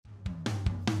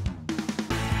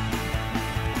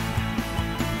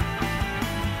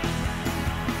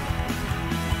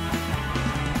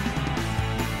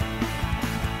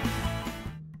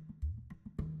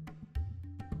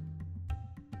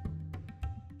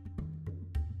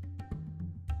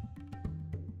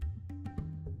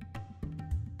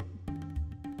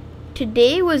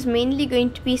today was mainly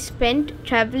going to be spent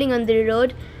traveling on the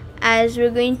road, as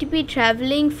we're going to be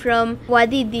traveling from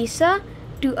Wadi Disah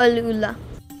to Ula.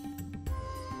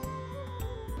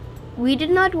 We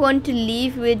did not want to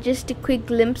leave with just a quick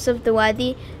glimpse of the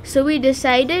Wadi, so we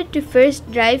decided to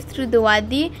first drive through the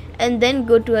Wadi and then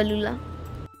go to Ula.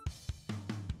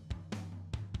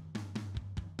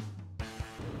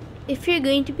 If you're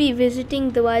going to be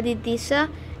visiting the Wadi Disah,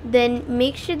 then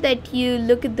make sure that you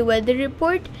look at the weather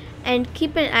report and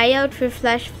keep an eye out for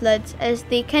flash floods, as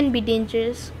they can be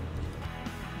dangerous.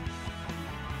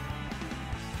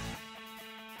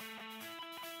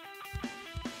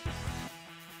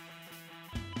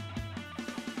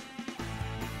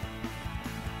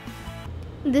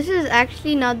 This is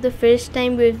actually not the first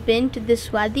time we've been to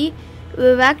this wadi.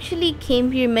 We've actually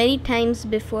came here many times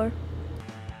before.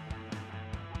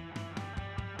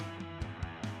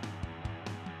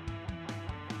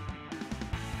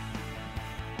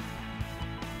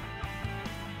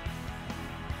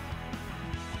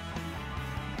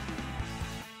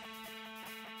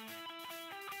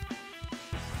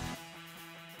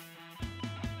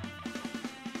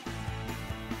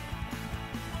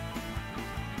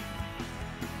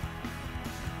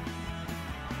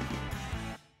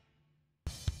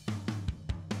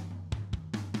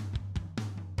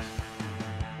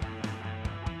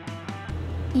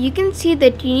 You can see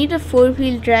that you need a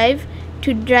four-wheel drive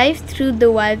to drive through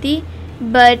the wadi,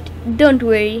 but don't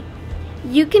worry.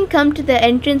 You can come to the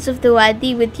entrance of the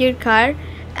wadi with your car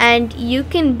and you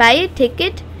can buy a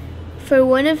ticket for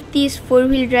one of these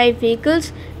four-wheel drive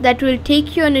vehicles that will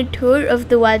take you on a tour of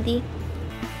the wadi.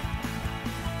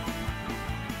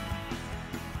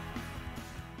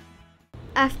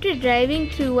 After driving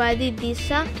through Wadi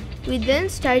Disah, we then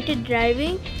started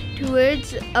driving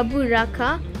towards Abu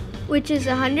Raka, which is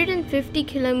 150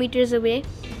 kilometers away,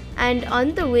 and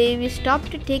on the way we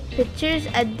stopped to take pictures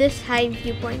at this high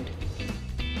viewpoint.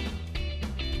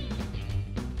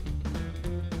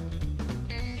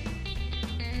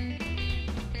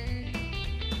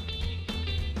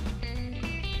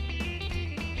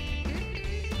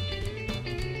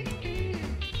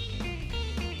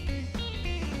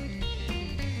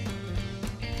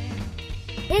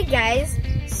 Hey guys,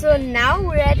 so now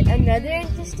we're at another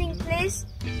interesting place,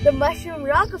 the Mushroom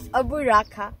Rock of Abu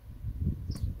Raka.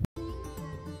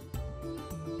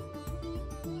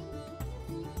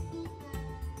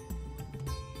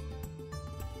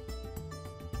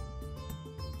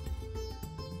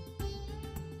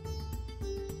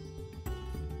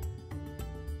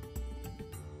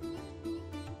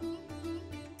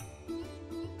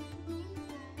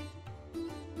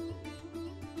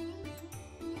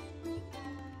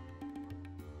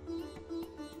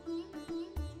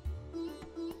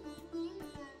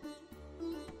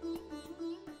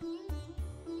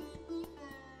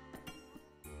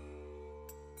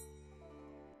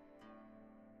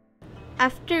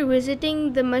 After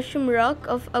visiting the Mushroom Rock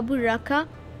of Abu Raka,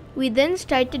 we then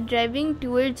started driving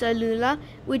towards Ula,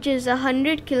 which is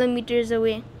 100 kilometers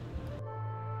away.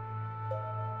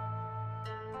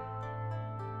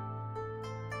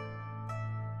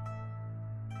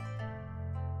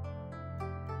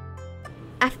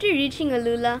 After reaching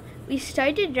Ula, we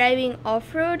started driving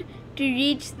off-road to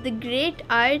reach the Great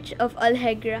Arch of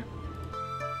Al-Hegra.